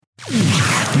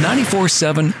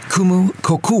94.7 Kumu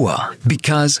Kokua,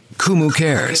 because Kumu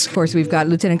cares. Of course, we've got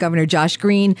Lieutenant Governor Josh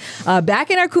Green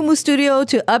back in our Kumu studio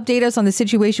to update us on the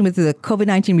situation with the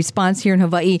COVID-19 response here in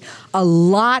Hawaii. A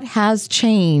lot has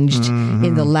changed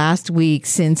in the last week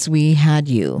since we had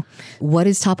you. What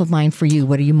is top of mind for you?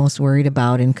 What are you most worried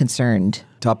about and concerned?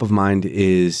 Top of mind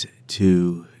is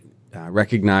to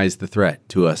recognize the threat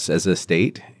to us as a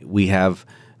state. We have,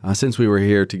 since we were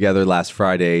here together last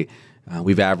Friday,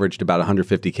 we've averaged about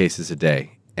 150 cases a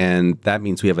day. And that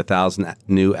means we have 1,000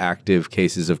 new active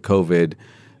cases of COVID,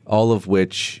 all of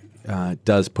which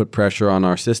does put pressure on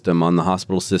our system, on the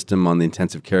hospital system, on the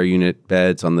intensive care unit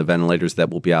beds, on the ventilators that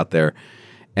will be out there.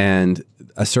 And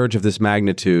a surge of this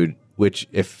magnitude, which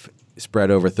if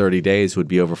spread over 30 days would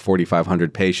be over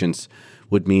 4,500 patients,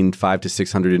 would mean 500 to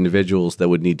 600 individuals that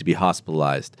would need to be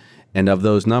hospitalized. And of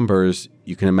those numbers,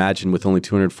 you can imagine with only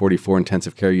 244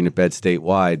 intensive care unit beds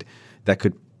statewide, that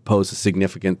could pose a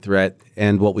significant threat,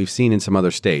 and what we've seen in some other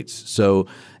states. So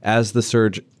as the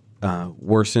surge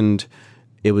worsened,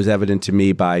 it was evident to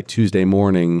me by Tuesday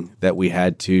morning that we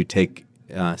had to take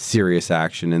serious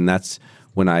action, and that's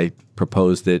when I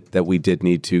proposed that we did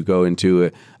need to go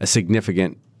into a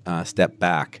significant step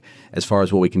back as far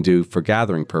as what we can do for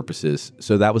gathering purposes.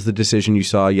 So that was the decision you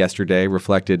saw yesterday,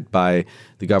 reflected by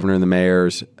the governor and the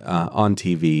mayors on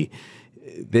TV.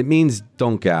 That means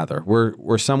don't gather.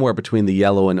 We're somewhere between the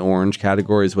yellow and orange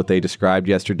categories, what they described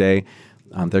yesterday.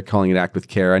 They're calling it act with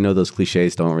care. I know those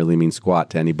cliches don't really mean squat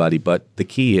to anybody, but the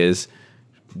key is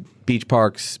beach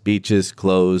parks, beaches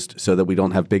closed so that we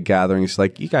don't have big gatherings.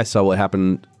 Like you guys saw what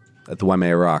happened at the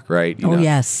Waimea Rock, right?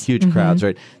 Yes. Huge crowds,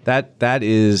 right?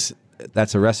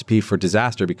 That's a recipe for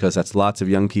disaster, because that's lots of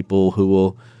young people who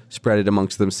will spread it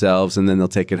amongst themselves, and then they'll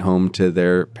take it home to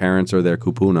their parents or their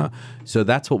kupuna. So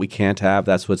that's what we can't have.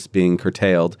 That's what's being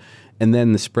curtailed. And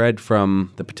then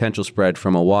the potential spread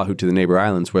from Oahu to the neighbor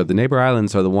islands, where the neighbor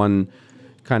islands are the one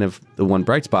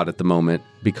bright spot at the moment,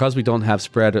 because we don't have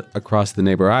spread across the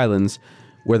neighbor islands,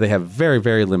 where they have very,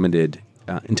 very limited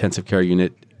intensive care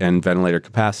unit and ventilator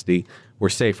capacity. We're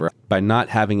safer. By not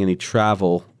having any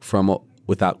travel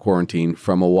without quarantine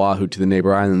from Oahu to the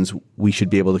neighbor islands, we should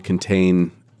be able to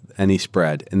contain any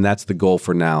spread, and that's the goal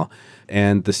for now.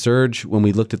 And the surge, when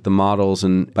we looked at the models,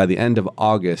 and by the end of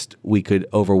August, we could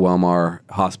overwhelm our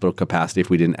hospital capacity if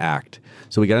we didn't act.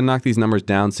 So we got to knock these numbers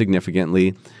down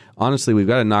significantly. Honestly, we've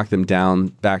got to knock them down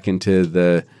back into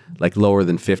the lower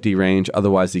than 50 range.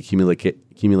 Otherwise, the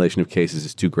accumulation of cases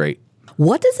is too great.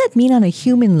 What does that mean on a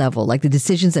human level? Like the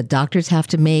decisions that doctors have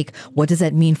to make? What does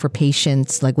that mean for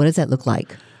patients? Like, what does that look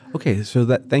like? Okay, so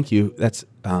thank you. That's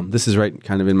this is right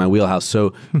kind of in my wheelhouse. So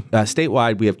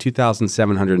statewide, we have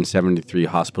 2,773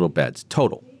 hospital beds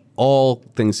total, all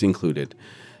things included.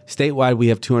 Statewide, we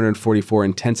have 244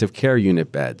 intensive care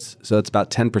unit beds. So that's about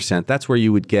 10%. That's where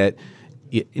you would get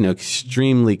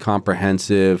extremely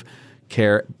comprehensive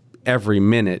care every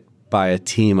minute by a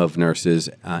team of nurses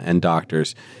and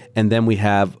doctors. And then we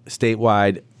have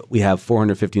statewide, we have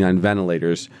 459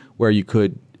 ventilators where you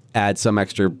could add some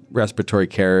extra respiratory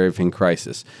care if in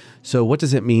crisis. So what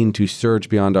does it mean to surge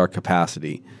beyond our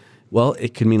capacity? Well,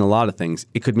 it could mean a lot of things.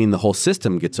 It could mean the whole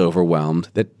system gets overwhelmed,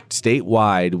 that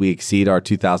statewide we exceed our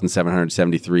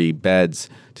 2,773 beds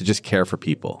to just care for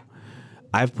people.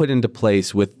 I've put into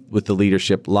place with the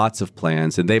leadership lots of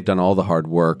plans, and they've done all the hard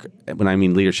work. When I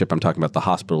mean leadership, I'm talking about the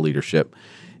hospital leadership.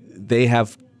 They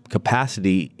have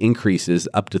capacity increases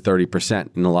up to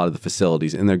 30% in a lot of the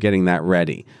facilities, and they're getting that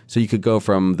ready. So you could go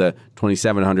from the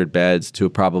 2,700 beds to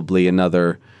probably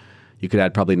another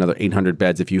 800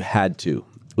 beds if you had to,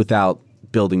 without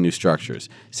building new structures.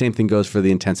 Same thing goes for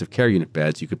the intensive care unit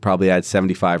beds. You could probably add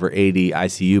 75 or 80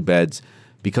 ICU beds,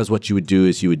 because what you would do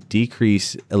is you would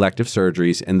decrease elective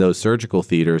surgeries, and those surgical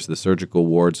theaters, the surgical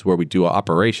wards where we do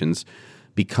operations,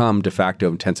 become de facto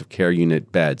intensive care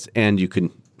unit beds, and you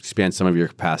can expand some of your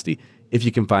capacity if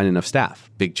you can find enough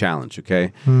staff. Big challenge,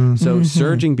 okay? So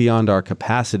surging beyond our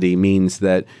capacity means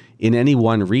that in any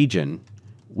one region,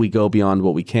 we go beyond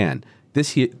what we can.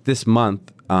 This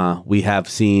month, we have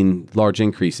seen large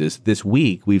increases. This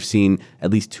week, we've seen at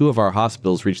least 2 of our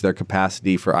hospitals reach their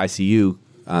capacity for ICU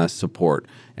support,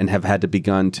 and have had to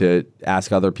begun to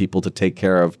ask other people to take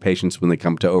care of patients when they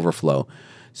come to overflow.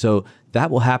 So that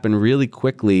will happen really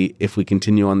quickly if we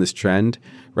continue on this trend.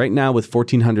 Right now, with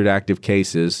 1,400 active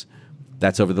cases,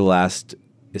 that's over the last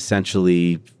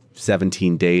essentially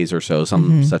 17 days or so,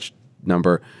 some such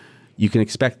number. You can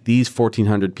expect these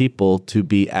 1,400 people to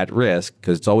be at risk,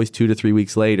 because it's always 2 to 3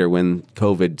 weeks later when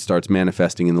COVID starts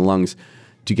manifesting in the lungs,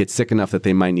 to get sick enough that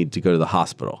they might need to go to the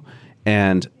hospital.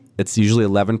 And It's usually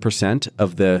 11%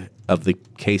 of the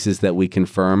cases that we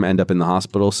confirm end up in the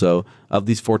hospital. So of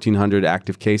these 1,400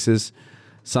 active cases,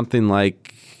 something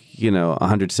like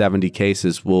 170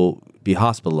 cases will be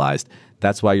hospitalized.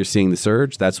 That's why you're seeing the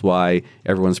surge. That's why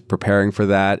everyone's preparing for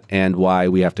that, and why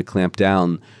we have to clamp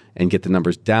down and get the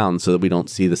numbers down so that we don't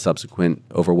see the subsequent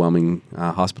overwhelming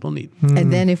hospital need.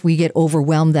 And then if we get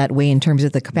overwhelmed that way in terms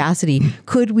of the capacity,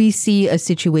 could we see a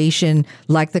situation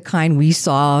like the kind we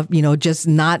saw, just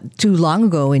not too long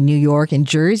ago in New York and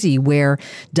Jersey, where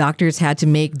doctors had to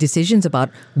make decisions about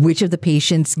which of the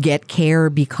patients get care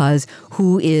because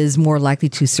who is more likely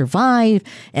to survive?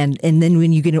 And then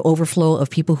when you get an overflow of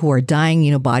people who are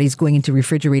dying, bodies going into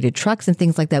refrigerated trucks and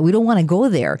things like that, we don't want to go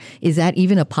there. Is that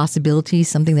even a possibility,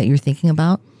 something that you're thinking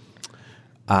about?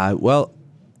 Well,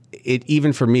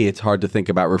 even for me, it's hard to think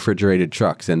about refrigerated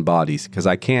trucks and bodies because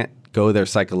I can't go there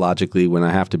psychologically when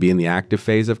I have to be in the active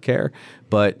phase of care.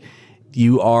 But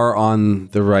you are on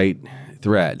the right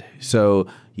thread. So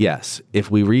yes, if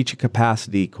we reach a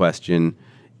capacity question,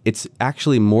 it's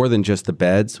actually more than just the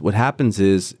beds. What happens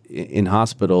is in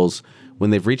hospitals,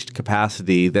 when they've reached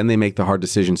capacity, then they make the hard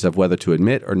decisions of whether to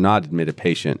admit or not admit a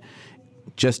patient.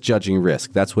 Just judging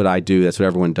risk. That's what I do. That's what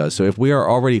everyone does. So if we are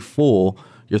already full,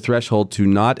 your threshold to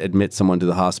not admit someone to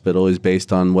the hospital is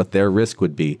based on what their risk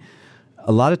would be.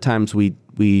 A lot of times we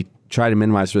try to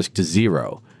minimize risk to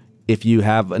zero. If you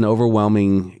have an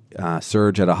overwhelming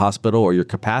surge at a hospital or your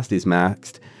capacity is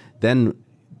maxed, then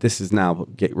this is now,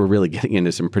 we're really getting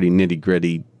into some pretty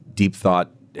nitty-gritty, deep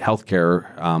thought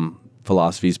healthcare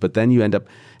philosophies, but then you end up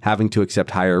having to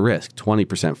accept higher risk, 20%,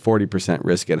 40%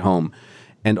 risk at home.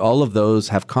 And all of those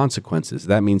have consequences.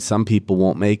 That means some people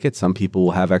won't make it. Some people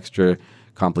will have extra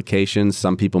complications.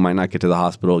 Some people might not get to the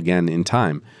hospital again in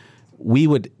time. We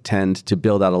would tend to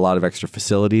build out a lot of extra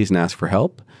facilities and ask for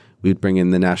help. We would bring in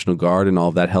the National Guard and all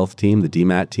of that health team, the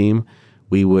DMAT team.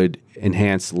 We would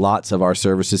enhance lots of our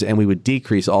services, and we would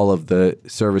decrease all of the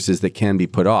services that can be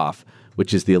put off,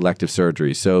 which is the elective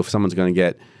surgery. So if someone's going to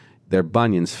get their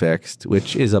bunions fixed,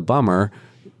 which is a bummer,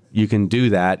 you can do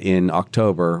that in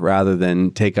October rather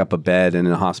than take up a bed in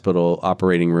a hospital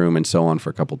operating room and so on for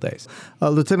a couple of days.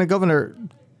 Lieutenant Governor,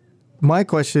 my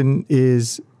question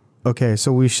is, okay,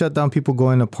 so we shut down people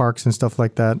going to parks and stuff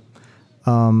like that.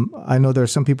 I know there are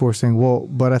some people who are saying, well,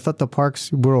 but I thought the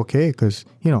parks were okay because,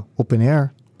 open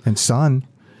air and sun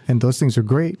and those things are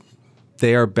great.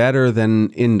 They are better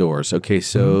than indoors. Okay,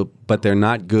 so, but they're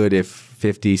not good if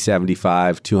 50,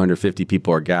 75, 250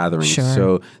 people are gathering. Sure.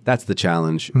 So that's the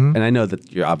challenge. And I know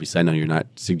that I know you're not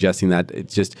suggesting that.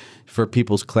 It's just for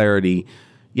people's clarity.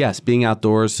 Yes, being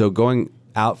outdoors. So going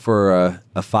out for a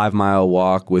 5-mile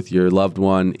walk with your loved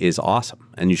one is awesome.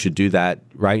 And you should do that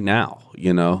right now,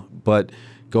 But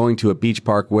going to a beach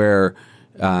park where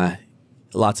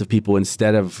lots of people,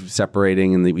 instead of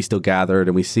separating and we still gathered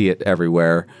and we see it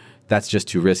everywhere, that's just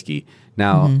too risky.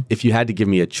 Now, if you had to give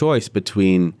me a choice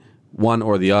between one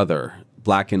or the other,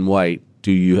 black and white,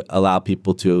 do you allow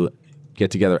people to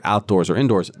get together outdoors or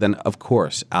indoors? Then, of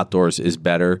course, outdoors is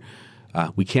better.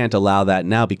 We can't allow that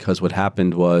now because what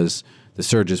happened was the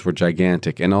surges were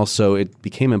gigantic, and also it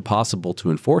became impossible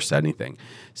to enforce anything.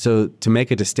 So to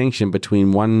make a distinction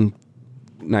between one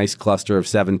nice cluster of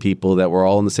 7 people that were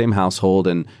all in the same household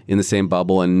and in the same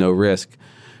bubble and no risk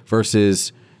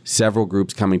versus several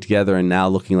groups coming together and now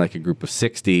looking like a group of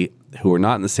 60 who are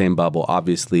not in the same bubble,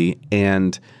 obviously,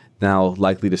 and now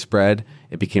likely to spread,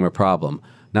 it became a problem.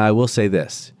 Now, I will say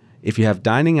this. If you have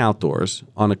dining outdoors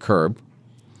on a curb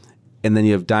and then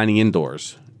you have dining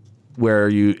indoors where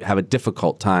you have a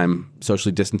difficult time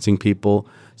socially distancing people,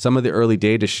 some of the early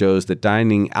data shows that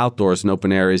dining outdoors in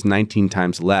open air is 19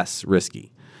 times less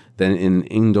risky than in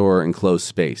indoor enclosed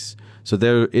space. So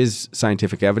there is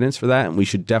scientific evidence for that, and we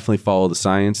should definitely follow the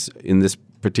science in this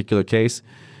particular case.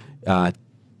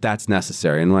 That's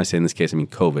necessary. And when I say in this case, I mean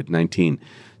COVID-19.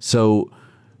 So,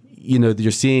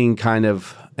 you're seeing kind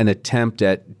of an attempt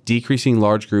at decreasing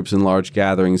large groups and large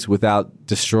gatherings without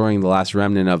destroying the last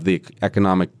remnant of the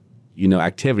economic,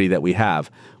 activity that we have.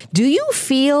 Do you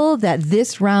feel that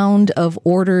this round of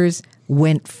orders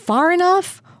went far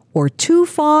enough or too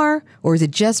far, or is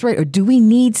it just right, or do we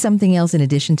need something else in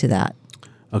addition to that?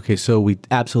 Okay, so we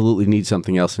absolutely need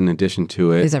something else in addition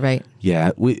to it. Is that right?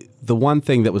 Yeah. The one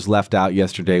thing that was left out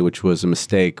yesterday, which was a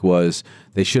mistake, was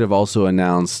they should have also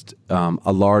announced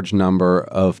a large number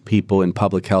of people in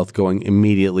public health going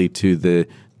immediately to the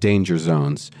danger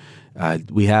zones.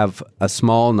 We have a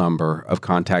small number of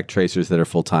contact tracers that are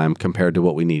full-time compared to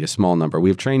what we need, a small number. We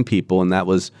have trained people, and that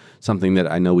was something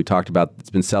that I know we talked about. It's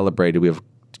been celebrated. We have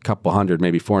a couple hundred,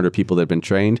 maybe 400 people that have been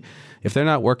trained. If they're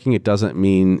not working, it doesn't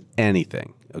mean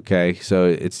anything. Okay, so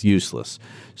it's useless.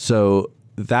 So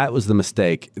that was the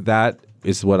mistake. That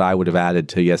is what I would have added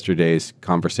to yesterday's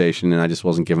conversation, and I just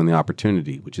wasn't given the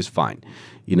opportunity, which is fine.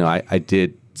 You know, I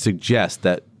did suggest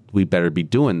that we better be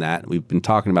doing that. We've been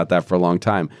talking about that for a long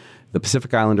time. The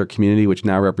Pacific Islander community, which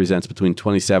now represents between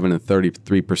 27 and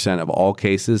 33% of all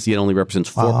cases, yet only represents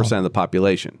 4% of the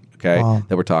population, okay,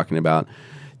 that we're talking about.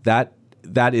 That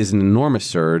is an enormous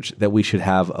surge that we should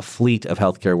have a fleet of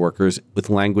healthcare workers with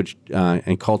language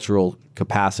and cultural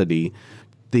capacity.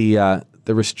 The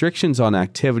restrictions on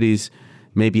activities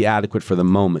may be adequate for the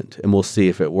moment, and we'll see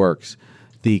if it works.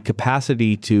 The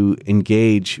capacity to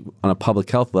engage on a public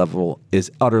health level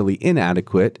is utterly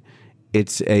inadequate.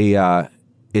 It's a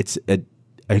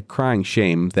crying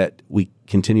shame that we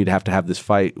continue to have this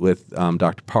fight with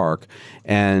Dr. Park,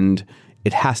 and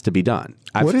it has to be done.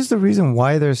 What is the reason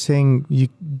why they're saying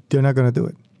they're not going to do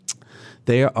it?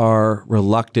 They are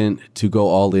reluctant to go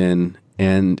all in,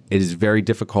 and it is very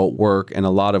difficult work and a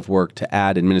lot of work to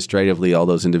add administratively all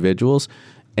those individuals.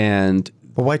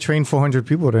 But why train 400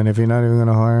 people then if you're not even going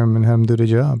to hire them and have them do the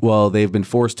job? Well, they've been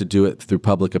forced to do it through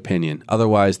public opinion.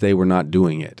 Otherwise, they were not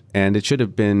doing it. And it should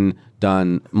have been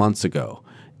done months ago.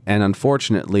 And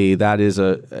unfortunately, that is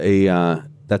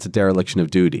that's a dereliction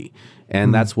of duty.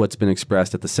 And that's what's been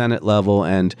expressed at the Senate level.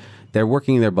 And they're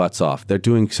working their butts off. They're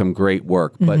doing some great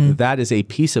work. But that is a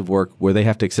piece of work where they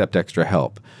have to accept extra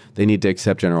help. They need to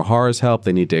accept General Hara's help.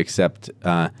 They need to accept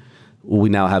we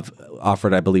now have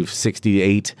offered, I believe,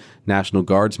 68 National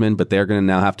Guardsmen, but they're going to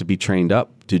now have to be trained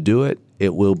up to do it.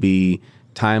 It will be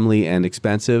timely and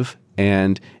expensive,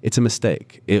 and it's a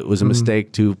mistake. It was a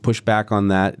mistake to push back on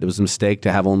that. It was a mistake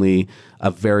to have only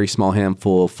a very small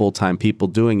handful of full-time people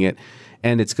doing it,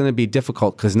 and it's going to be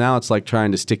difficult because now it's like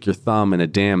trying to stick your thumb in a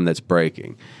dam that's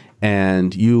breaking.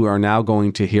 And you are now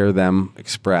going to hear them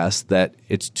express that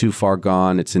it's too far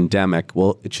gone, it's endemic.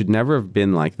 Well, it should never have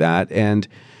been like that, and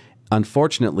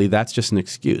unfortunately, that's just an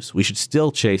excuse. We should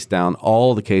still chase down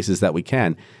all the cases that we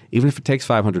can, even if it takes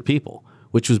 500 people,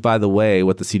 which was, by the way,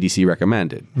 what the CDC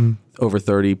recommended. Over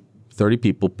 30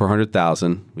 people per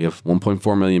 100,000. We have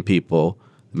 1.4 million people.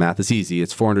 The math is easy.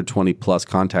 It's 420 plus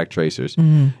contact tracers.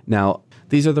 Now,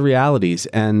 these are the realities,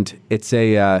 and it's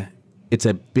a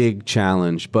big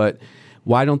challenge. But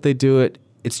why don't they do it?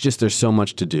 It's just there's so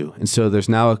much to do. And so there's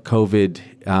now a COVID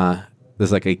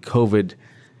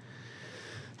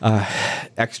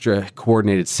extra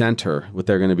coordinated center, what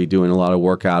they're going to be doing a lot of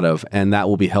work out of, and that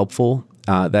will be helpful.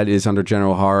 That is under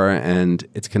General Hara, and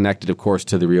it's connected, of course,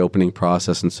 to the reopening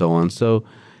process and so on. So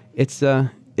it's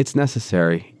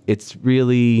necessary. It's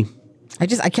really...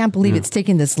 I can't believe it's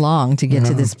taken this long to get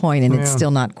to this point, and it's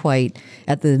still not quite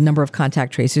at the number of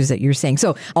contact tracers that you're saying.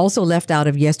 So also left out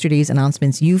of yesterday's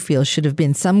announcements, you feel should have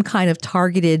been some kind of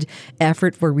targeted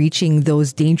effort for reaching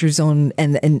those danger zone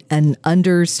and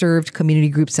underserved community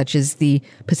groups such as the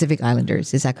Pacific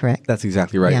Islanders. Is that correct? That's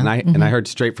exactly right. Yeah. And I heard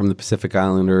straight from the Pacific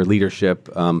Islander leadership.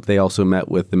 They also met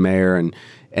with the mayor,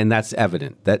 and that's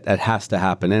evident. That has to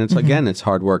happen. And it's again, it's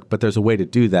hard work, but there's a way to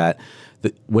do that.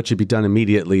 What should be done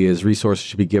immediately is resources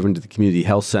should be given to the community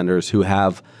health centers who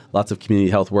have lots of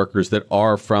community health workers that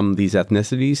are from these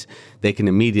ethnicities. They can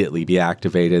immediately be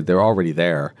activated. They're already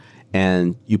there.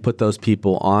 And you put those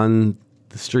people on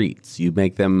the streets. You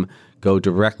make them go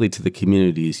directly to the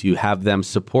communities. You have them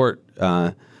support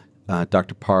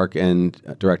Dr. Park and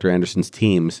Director Anderson's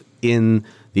teams in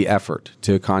the effort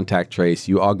to contact trace.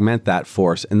 You augment that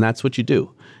force, and that's what you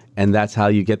do. And that's how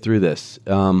you get through this.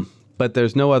 But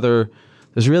there's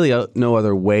really no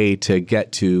other way to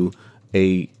get to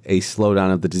a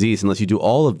slowdown of the disease unless you do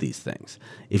all of these things.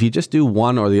 If you just do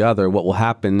one or the other, what will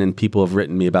happen, and people have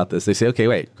written me about this, they say, okay,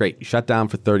 wait, great, you shut down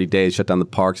for 30 days, shut down the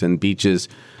parks and beaches.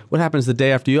 What happens the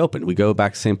day after you open? We go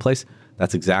back to the same place?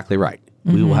 That's exactly right.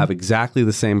 We will have exactly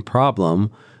the same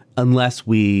problem unless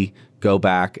we go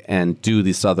back and do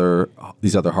these other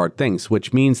hard things,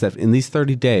 which means that in these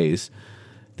 30 days,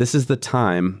 this is the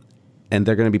time. And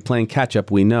they're going to be playing catch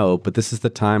up, we know, but this is the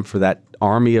time for that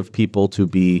army of people to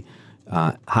be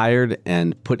hired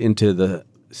and put into the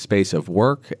space of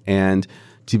work and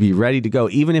to be ready to go,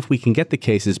 even if we can get the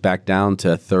cases back down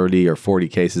to 30 or 40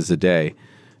 cases a day.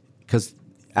 Because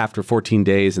after 14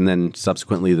 days and then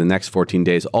subsequently the next 14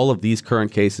 days, all of these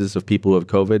current cases of people who have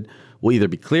COVID will either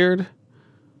be cleared,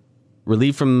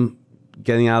 relieved from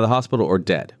getting out of the hospital, or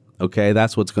dead. Okay,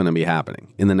 that's what's going to be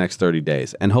happening in the next 30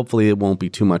 days. And hopefully it won't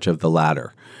be too much of the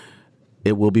latter.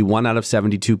 It will be 1 out of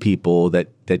 72 people that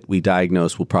we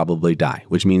diagnose will probably die,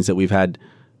 which means that we've had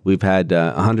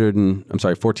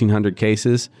 1,400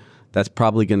 cases. That's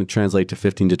probably going to translate to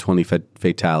 15 to 20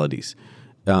 fatalities.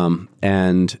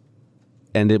 And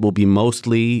it will be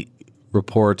mostly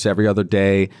reports every other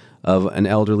day of an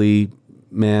elderly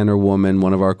man or woman,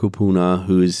 one of our kupuna,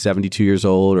 who's 72 years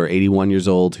old or 81 years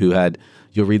old, who had,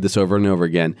 you'll read this over and over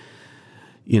again,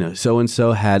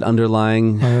 so-and-so had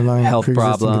underlying health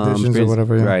problems, or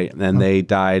whatever, yeah. Right, and they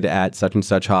died at such and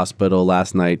such hospital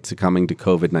last night succumbing to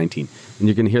COVID-19. And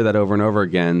you're going to hear that over and over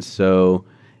again. So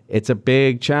it's a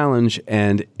big challenge,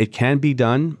 and it can be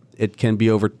done. It can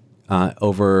be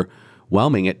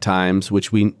overwhelming at times,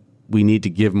 which we need to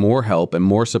give more help and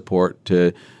more support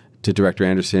to Director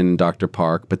Anderson and Dr.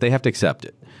 Park, but they have to accept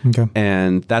it. Okay.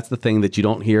 And that's the thing that you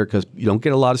don't hear because you don't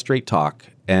get a lot of straight talk.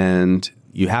 And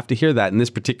you have to hear that in this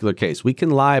particular case. We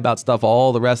can lie about stuff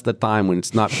all the rest of the time when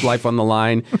it's not life on the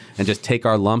line and just take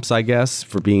our lumps, I guess,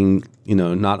 for being,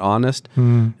 not honest.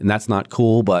 And that's not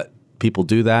cool, but people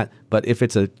do that. But if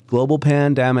it's a global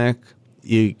pandemic,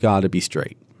 you got to be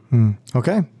straight.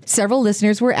 Okay. Several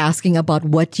listeners were asking about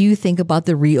what do you think about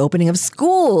the reopening of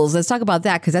schools? Let's talk about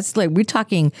that because that's we're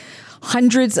talking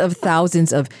hundreds of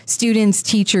thousands of students,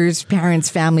 teachers, parents,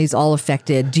 families all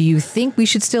affected. Do you think we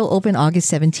should still open August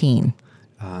 17?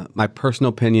 My personal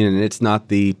opinion, and it's not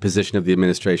the position of the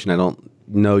administration, I don't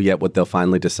know yet what they'll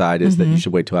finally decide, is that you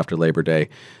should wait till after Labor Day.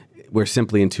 We're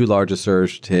simply in too large a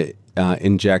surge to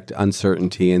inject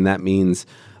uncertainty, and that means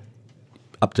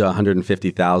up to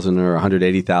 150,000 or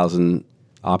 180,000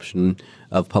 option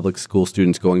of public school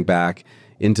students going back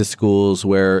into schools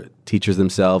where teachers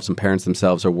themselves and parents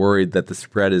themselves are worried that the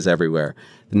spread is everywhere.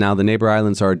 Now, the neighbor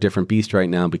islands are a different beast right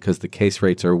now because the case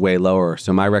rates are way lower.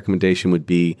 So my recommendation would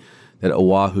be that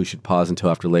Oahu should pause until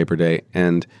after Labor Day.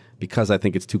 And because I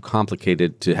think it's too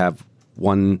complicated to have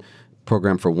one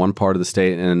program for one part of the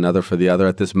state and another for the other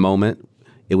at this moment,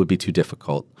 it would be too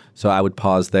difficult. So I would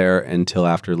pause there until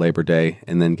after Labor Day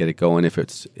and then get it going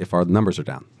if our numbers are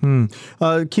down.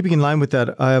 Keeping in line with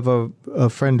that, I have a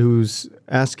friend who's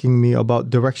asking me about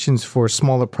directions for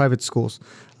smaller private schools.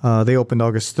 They opened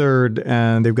August 3rd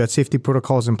and they've got safety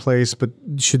protocols in place, but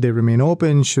should they remain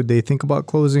open? Should they think about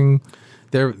closing?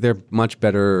 They're much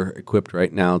better equipped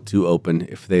right now to open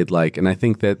if they'd like. And I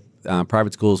think that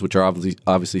private schools, which are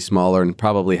obviously smaller and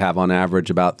probably have on average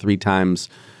about 3 times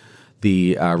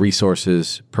the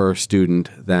resources per student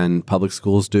than public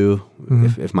schools do,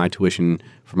 if my tuition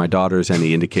for my daughter is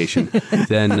any indication,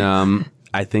 then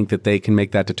I think that they can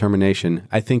make that determination.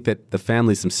 I think that the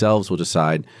families themselves will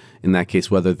decide in that case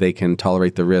whether they can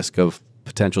tolerate the risk of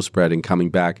potential spread and coming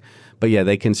back. But yeah,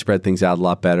 they can spread things out a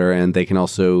lot better, and they can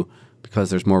also,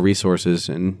 because there's more resources,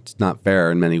 and it's not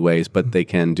fair in many ways, but they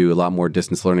can do a lot more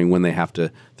distance learning when they have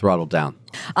to throttle down.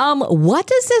 What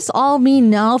does this all mean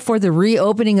now for the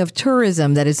reopening of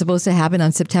tourism that is supposed to happen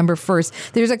on September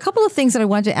 1st? There's a couple of things that I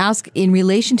want to ask in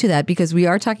relation to that, because we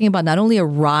are talking about not only a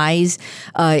rise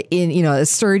in, a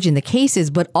surge in the cases,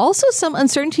 but also some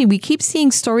uncertainty. We keep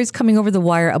seeing stories coming over the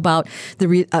wire about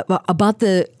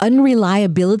the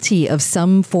unreliability of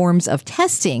some forms of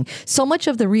testing. So much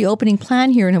of the reopening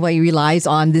plan here in Hawaii relies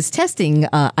on this testing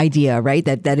idea, right?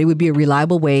 That it would be a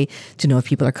reliable way to know if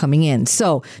people are coming in.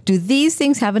 So do these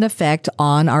things have an effect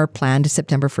on our planned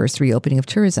September 1st reopening of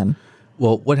tourism?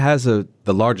 Well, what has the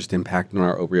largest impact on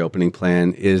our reopening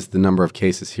plan is the number of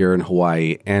cases here in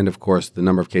Hawaii and, of course, the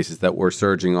number of cases that were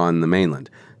surging on the mainland.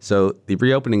 So the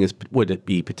reopening would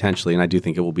be potentially, and I do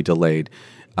think it will be delayed,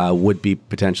 would be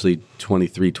potentially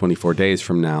 23, 24 days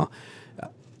from now,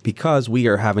 because we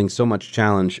are having so much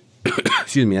challenge,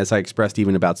 excuse me, as I expressed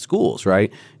even about schools,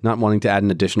 right? Not wanting to add an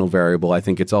additional variable. I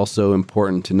think it's also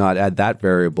important to not add that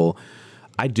variable.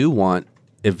 I do want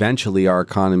eventually our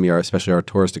economy, especially our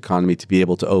tourist economy, to be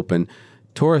able to open.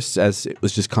 Tourists, as it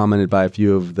was just commented by a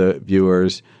few of the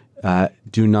viewers,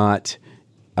 do not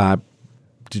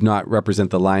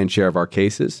represent the lion's share of our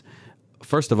cases.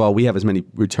 First of all, we have as many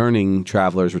returning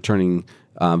travelers, returning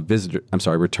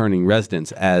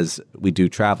residents as we do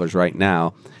travelers right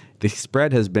now. The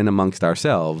spread has been amongst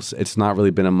ourselves. It's not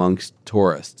really been amongst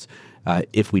tourists.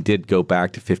 If we did go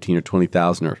back to 15 or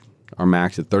 20,000 or our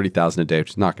max at 30,000 a day,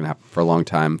 which is not going to happen for a long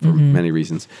time for many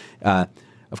reasons,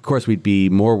 of course we'd be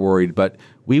more worried. But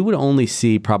we would only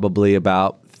see probably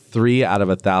about 3 out of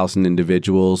 1,000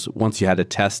 individuals once you had a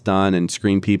test done and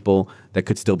screen people that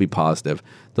could still be positive.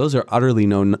 Those are utterly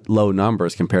low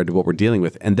numbers compared to what we're dealing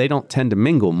with, and they don't tend to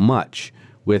mingle much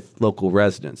with local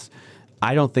residents.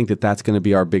 I don't think that that's going to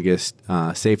be our biggest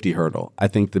safety hurdle. I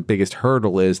think the biggest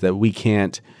hurdle is that we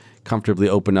can't comfortably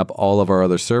open up all of our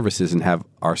other services and have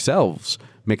ourselves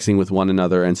mixing with one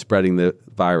another and spreading the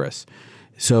virus.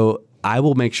 So I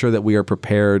will make sure that we are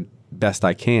prepared best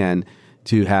I can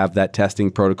to have that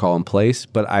testing protocol in place.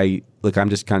 But I'm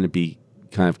just kind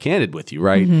of candid with you,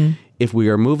 right? If we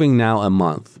are moving now a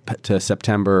month to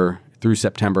September through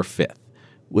September 5th,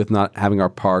 with not having our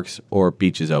parks or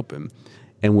beaches open.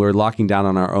 And we're locking down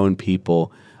on our own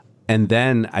people. And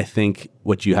then I think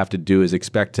what you have to do is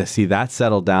expect to see that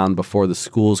settle down before the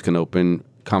schools can open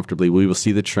comfortably. We will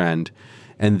see the trend.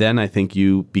 And then I think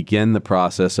you begin the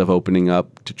process of opening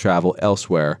up to travel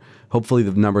elsewhere. Hopefully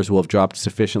the numbers will have dropped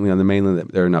sufficiently on the mainland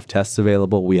that there are enough tests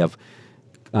available. We have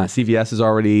CVS is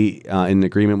already in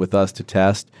agreement with us to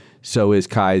test. So is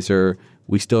Kaiser.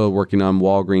 We still are working on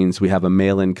Walgreens. We have a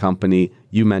mail-in company.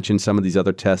 You mentioned some of these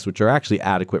other tests, which are actually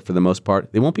adequate for the most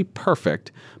part. They won't be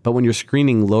perfect, but when you're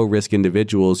screening low-risk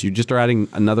individuals, you just are adding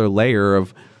another layer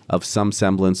of some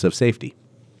semblance of safety.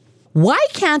 Why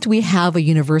can't we have a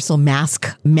universal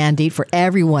mask mandate for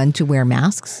everyone to wear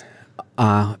masks?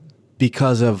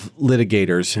 Because of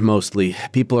litigators, mostly.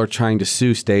 People are trying to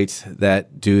sue states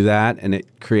that do that, and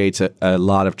it creates a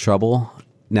lot of trouble.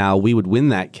 Now, we would win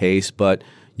that case, but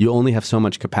you only have so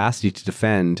much capacity to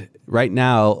defend. Right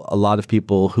now, a lot of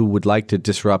people who would like to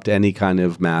disrupt any kind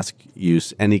of mask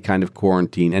use, any kind of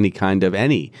quarantine, any kind of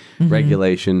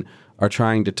regulation are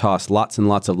trying to toss lots and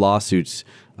lots of lawsuits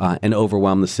and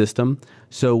overwhelm the system.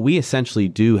 So we essentially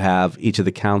do have each of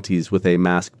the counties with a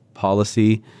mask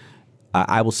policy.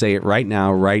 I will say it right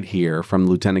now, right here from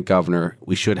the Lieutenant Governor.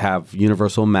 We should have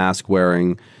universal mask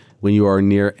wearing when you are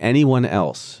near anyone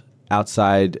else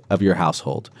outside of your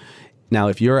household. Now,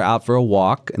 if you're out for a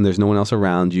walk and there's no one else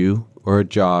around you, or a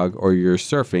jog, or you're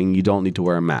surfing, you don't need to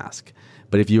wear a mask.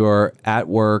 But if you are at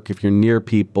work, if you're near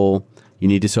people, you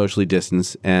need to socially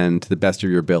distance and to the best of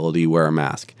your ability, wear a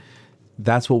mask.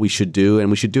 That's what we should do, and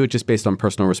we should do it just based on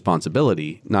personal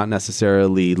responsibility, not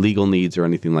necessarily legal needs or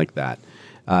anything like that.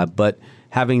 But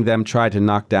having them try to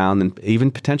knock down and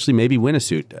even potentially maybe win a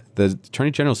suit. The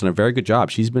Attorney General's done a very good job.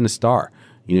 She's been a star.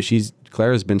 You know,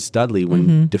 Clara's been studly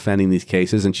when defending these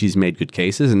cases, and she's made good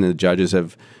cases, and the judges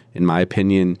have, in my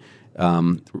opinion,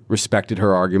 respected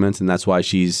her arguments, and that's why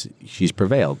she's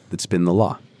prevailed. It's been the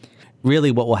law.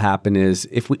 Really, what will happen is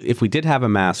if we did have a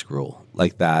mask rule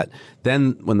like that,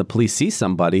 then when the police see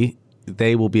somebody,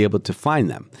 they will be able to find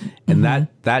them, and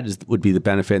that would be the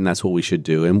benefit, and that's what we should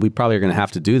do. And we probably are going to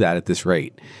have to do that at this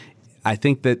rate. I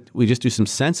think that we just do some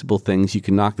sensible things. You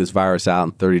can knock this virus out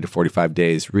in 30 to 45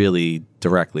 days really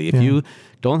directly. If you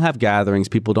don't have gatherings,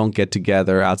 people don't get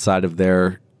together outside of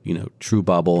their true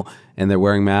bubble, and they're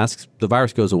wearing masks, the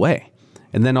virus goes away.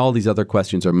 And then all these other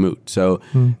questions are moot. So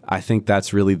I think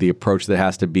that's really the approach that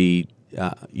has to be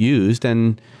used.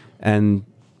 And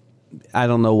I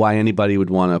don't know why anybody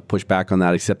would want to push back on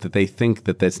that, except that they think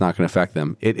that that's not going to affect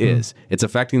them. It is. It's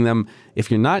affecting them. If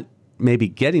you're not maybe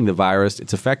getting the virus,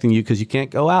 it's affecting you because you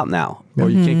can't go out now, or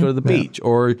you can't go to the beach,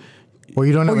 or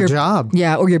you don't have a job.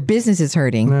 Yeah, or your business is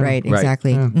hurting. Right,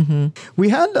 exactly. Yeah. We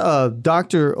had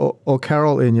Dr.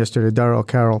 O'Carroll in yesterday, Dara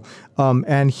O'Carroll,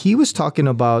 and he was talking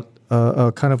about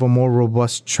a kind of a more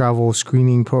robust travel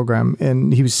screening program.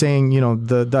 And he was saying,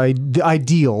 the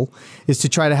ideal is to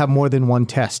try to have more than one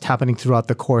test happening throughout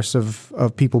the course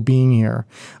of people being here.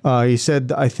 He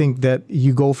said, I think that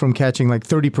you go from catching like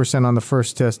 30% on the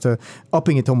first test to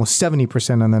upping it to almost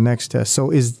 70% on the next test. So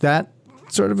is that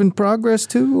sort of in progress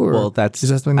too? Or well, is that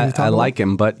something I like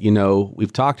him, but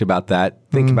we've talked about that.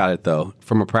 Think about it though.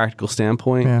 From a practical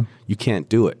standpoint, you can't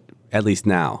do it. At least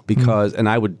now, because, and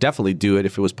I would definitely do it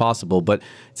if it was possible, but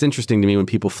it's interesting to me when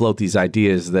people float these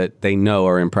ideas that they know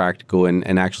are impractical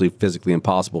and actually physically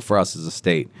impossible for us as a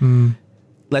state.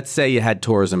 Let's say you had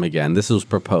tourism again. This was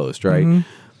proposed, right?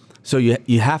 So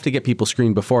you have to get people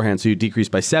screened beforehand, so you decrease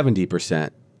by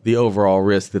 70% the overall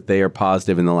risk that they are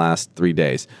positive in the last 3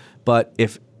 days. But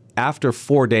if after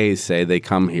 4 days, say, they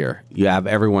come here, you have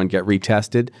everyone get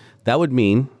retested, that would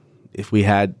mean if we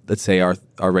had, let's say, our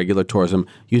regular tourism,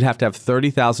 you'd have to have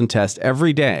 30,000 tests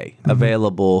every day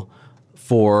available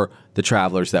for the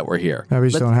travelers that were here. We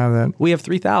just don't have that. We have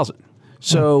 3,000.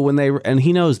 So and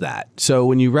he knows that. So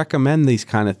when you recommend these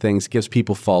kind of things, it gives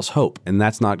people false hope, and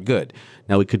that's not good.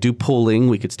 Now, we could do pooling.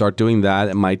 We could start doing that.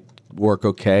 It might work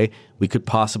okay. We could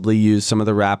possibly use some of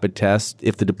the rapid tests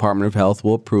if the Department of Health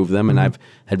will approve them. And I've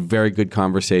had very good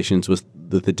conversations with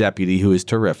the deputy, who is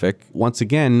terrific. Once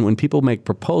again, when people make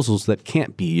proposals that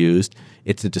can't be used,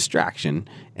 it's a distraction.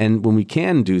 And when we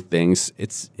can do things,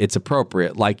 it's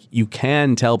appropriate. Like, you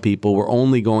can tell people we're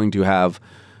only going to have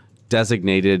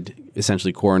designated,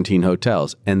 essentially, quarantine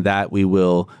hotels, and that we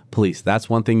will police. That's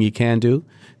one thing you can do.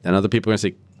 Then other people are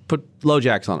going to say, put low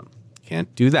jacks on them.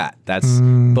 Can't do that. That's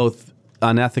both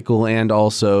unethical and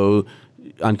also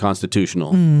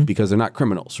unconstitutional because they're not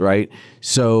criminals, right?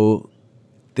 So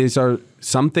these are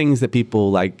some things that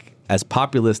people like as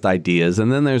populist ideas,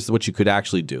 and then there's what you could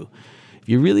actually do. If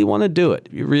you really want to do it,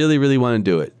 if you really, really want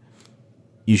to do it,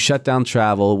 you shut down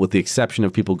travel with the exception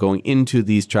of people going into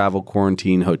these travel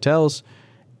quarantine hotels,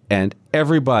 and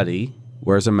everybody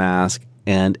wears a mask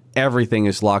and everything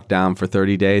is locked down for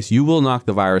 30 days, you will knock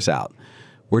the virus out.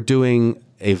 We're doing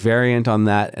a variant on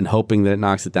that and hoping that it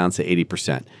knocks it down to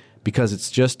 80% because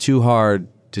it's just too hard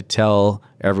to tell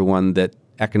everyone that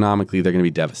economically they're going to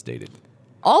be devastated.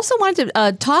 Also wanted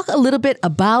to talk a little bit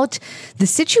about the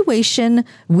situation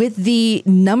with the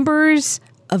numbers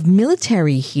of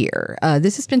military here.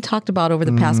 This has been talked about over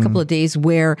the past couple of days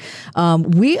where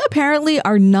we apparently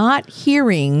are not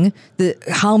hearing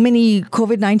how many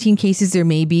COVID-19 cases there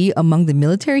may be among the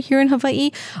military here in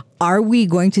Hawaii. Are we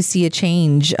going to see a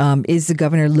change? Is the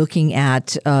governor looking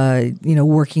at,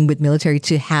 working with military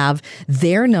to have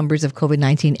their numbers of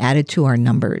COVID-19 added to our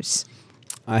numbers?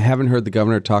 I haven't heard the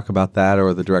governor talk about that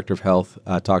or the director of health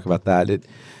talk about that.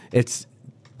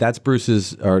 That's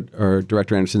Bruce's or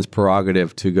Director Anderson's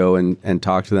prerogative to go and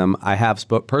talk to them. I have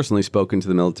personally spoken to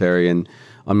the military, and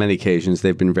on many occasions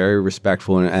they've been very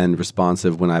respectful and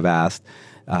responsive when I've asked.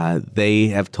 They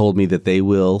have told me that they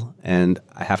will, and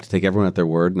I have to take everyone at their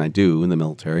word, and I do in the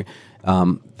military,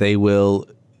 they will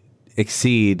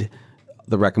exceed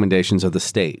the recommendations of the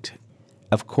state.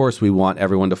 Of course, we want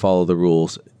everyone to follow the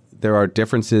rules. There are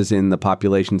differences in the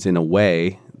populations in a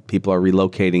way. People are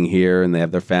relocating here and they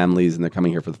have their families and they're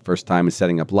coming here for the first time and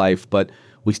setting up life, but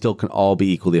we still can all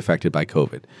be equally affected by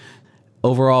COVID.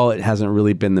 Overall, it hasn't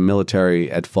really been the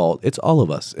military at fault. It's all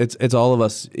of us. It's all of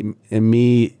us, and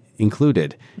me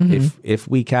included. If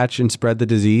we catch and spread the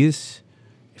disease,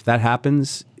 if that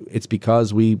happens, it's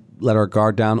because we let our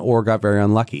guard down or got very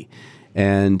unlucky,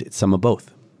 and it's some of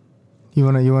both. You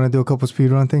wanna do a couple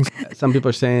speed run things? Some people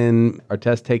are saying our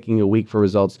test taking a week for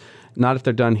results. Not if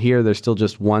they're done here. They're still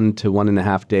just 1 to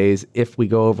 1.5 days. If we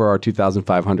go over our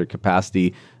 2,500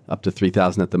 capacity, up to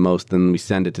 3,000 at the most, then we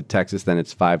send it to Texas. Then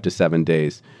it's 5 to 7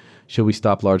 days. Should we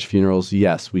stop large funerals?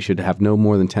 Yes. We should have no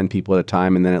more than 10 people at a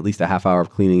time, and then at least a half hour of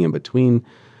cleaning in between.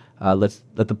 Let's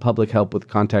let the public help with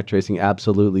contact tracing.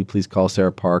 Absolutely. Please call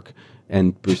Sarah Park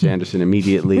and Bruce Anderson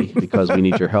immediately because we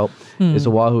need your help. Is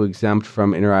Oahu exempt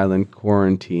from inter-island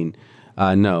quarantine?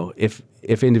 No. If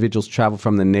individuals travel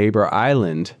from the neighbor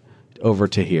island over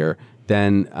to here,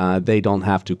 then they don't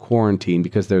have to quarantine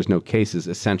because there's no cases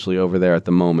essentially over there at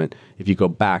the moment. If you go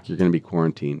back, you're going to be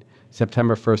quarantined.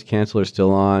 September 1st canceller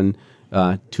still on,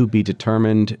 to be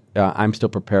determined. I'm still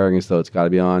preparing as though it's got to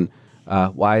be on.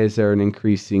 Why is there an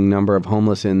increasing number of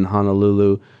homeless in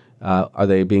Honolulu? Are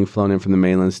they being flown in from the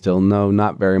mainland still? No,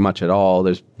 not very much at all.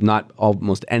 There's not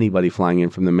almost anybody flying in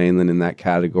from the mainland in that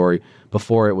category.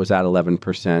 Before it was at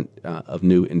 11% of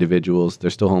new individuals. They're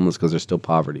still homeless because there's still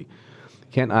poverty.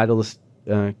 Can't idle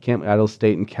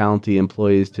state and county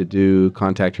employees to do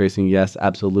contact tracing? Yes,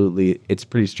 absolutely. It's a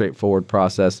pretty straightforward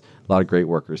process. A lot of great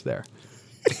workers there.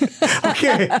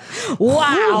 Okay.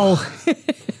 Wow.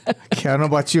 Okay, I don't know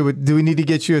about you, but do we need to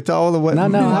get you a towel or what? No,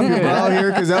 I'm good. Out here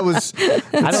because that was.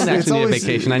 I don't actually need a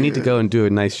vacation. I need to go and do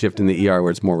a nice shift in the ER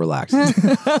where it's more relaxed.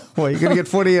 Well, you're going to get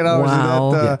 48 hours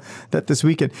Wow. of that this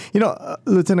weekend.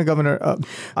 Lieutenant Governor,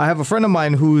 I have a friend of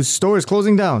mine whose store is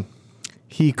closing down.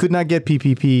 He could not get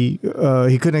PPP.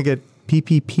 He couldn't get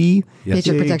PPP. Yes.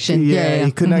 Paycheck protection. Yeah.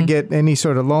 He could not get any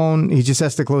sort of loan. He just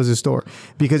has to close his store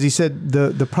because he said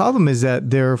the problem is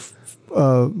that they're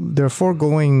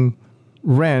foregoing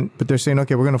rent, but they're saying,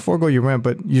 okay, we're going to forego your rent,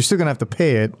 but you're still going to have to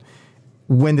pay it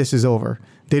when this is over.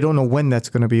 They don't know when that's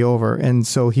going to be over, and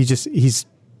so he's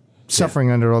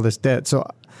suffering under all this debt. So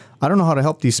I don't know how to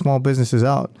help these small businesses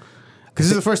out because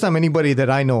this is the first time anybody that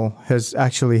I know has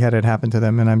actually had it happen to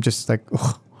them, and I'm just like,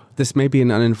 ugh. This may be an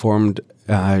uninformed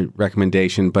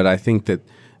recommendation, but I think that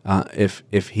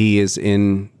if he is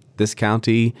in this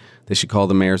county, they should call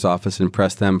the mayor's office and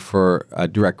press them for a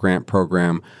direct grant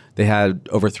program. They had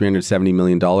over $370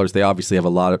 million. They obviously have a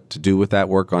lot to do with that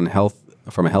work on health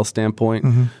from a health standpoint.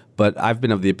 But I've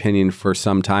been of the opinion for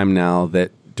some time now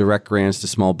that direct grants to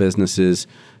small businesses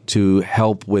to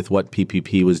help with what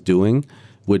PPP was doing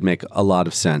would make a lot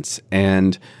of sense.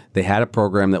 And they had a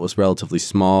program that was relatively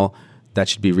small. That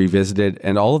should be revisited.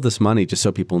 And all of this money, just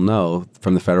so people know,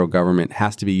 from the federal government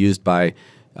has to be used by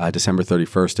December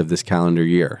 31st of this calendar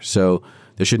year. So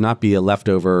there should not be a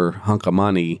leftover hunk of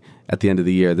money at the end of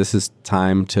the year. This is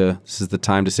the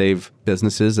time to save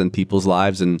businesses and people's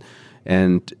lives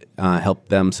and help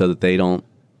them so that they don't,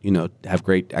 have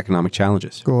great economic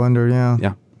challenges. Go under, yeah.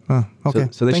 Yeah. Okay.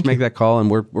 So they should make that call,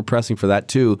 and we're pressing for that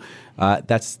too.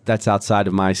 That's outside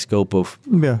of my scope of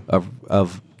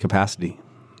capacity.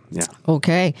 Yeah.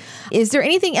 Okay. Is there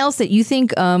anything else that you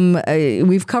think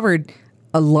we've covered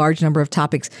a large number of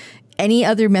topics? Any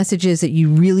other messages that you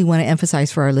really want to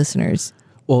emphasize for our listeners?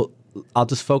 Well, I'll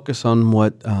just focus on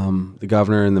what the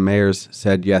governor and the mayors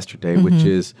said yesterday, which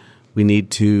is we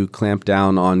need to clamp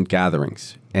down on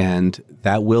gatherings, and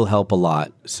that will help a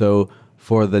lot. So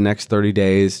for the next 30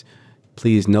 days,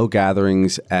 please, no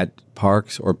gatherings at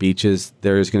parks or beaches.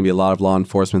 There's going to be a lot of law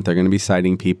enforcement. They're going to be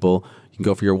citing people. You can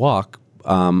go for your walk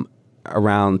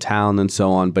around town and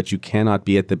so on, but you cannot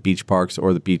be at the beach parks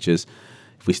or the beaches.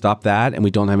 If we stop that and we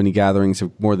don't have any gatherings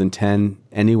of more than 10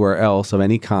 anywhere else of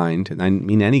any kind, and I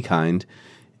mean any kind,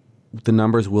 the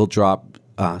numbers will drop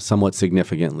somewhat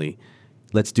significantly.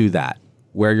 Let's do that.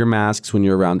 Wear your masks when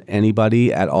you're around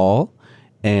anybody at all,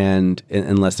 and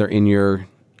unless they're in your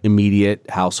immediate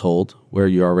household where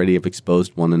you already have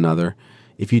exposed one another.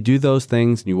 If you do those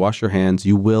things and you wash your hands,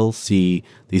 you will see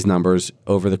these numbers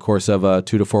over the course of a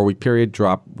 2 to 4 week period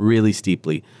drop really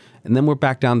steeply. And then we're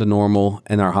back down to normal,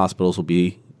 and our hospitals will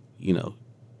be,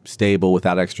 stable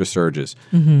without extra surges.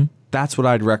 That's what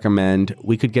I'd recommend.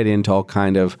 We could get into all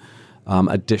kind of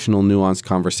additional nuanced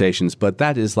conversations, but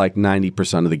that is like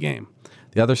 90% of the game.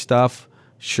 The other stuff,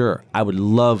 sure, I would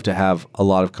love to have a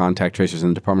lot of contact tracers,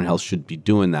 and the Department of Health should be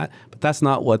doing that. But that's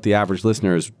not what the average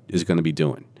listener is going to be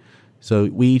doing. So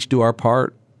we each do our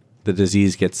part. The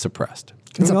disease gets suppressed.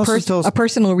 It's a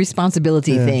personal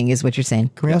responsibility thing is what you're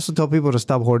saying. Can we also tell people to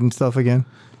stop hoarding stuff again?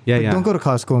 Yeah. Don't go to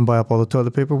Costco and buy up all the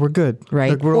toilet paper. We're good.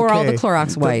 Right. Like, we're or okay. all the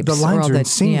Clorox wipes. The lines are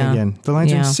insane again. The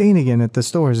lines are insane again at the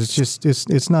stores. It's just,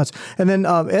 it's nuts. And then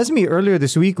Esme earlier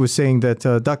this week was saying that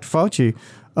Dr. Fauci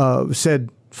said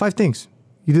 5 things.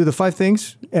 You do the 5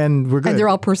 things, and we're good. And they're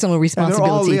all personal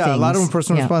responsibility things. A lot of them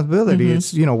personal responsibility.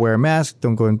 It's, wear a mask,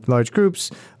 don't go in large groups,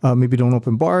 maybe don't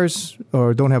open bars,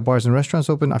 or don't have bars and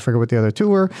restaurants open. I forget what the other 2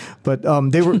 were, but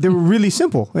they were really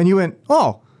simple. And you went,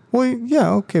 oh, well, yeah,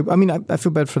 okay. I mean, I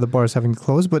feel bad for the bars having to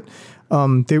close, but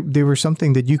they were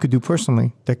something that you could do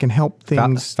personally that can help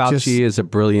things. Fauci is a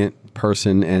brilliant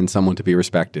person and someone to be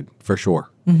respected, for sure.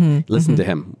 Listen to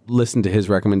him. Listen to his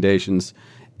recommendations,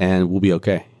 and we'll be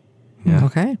okay. Yeah.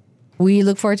 Okay. We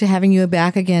look forward to having you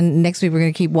back again next week. We're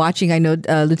going to keep watching. I know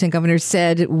Lieutenant Governor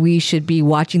said we should be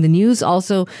watching the news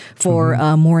also for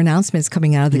more announcements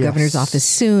coming out of the governor's office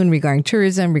soon regarding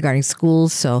tourism, regarding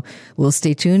schools. So we'll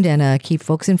stay tuned and keep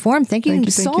folks informed. Thank you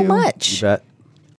so much. You bet.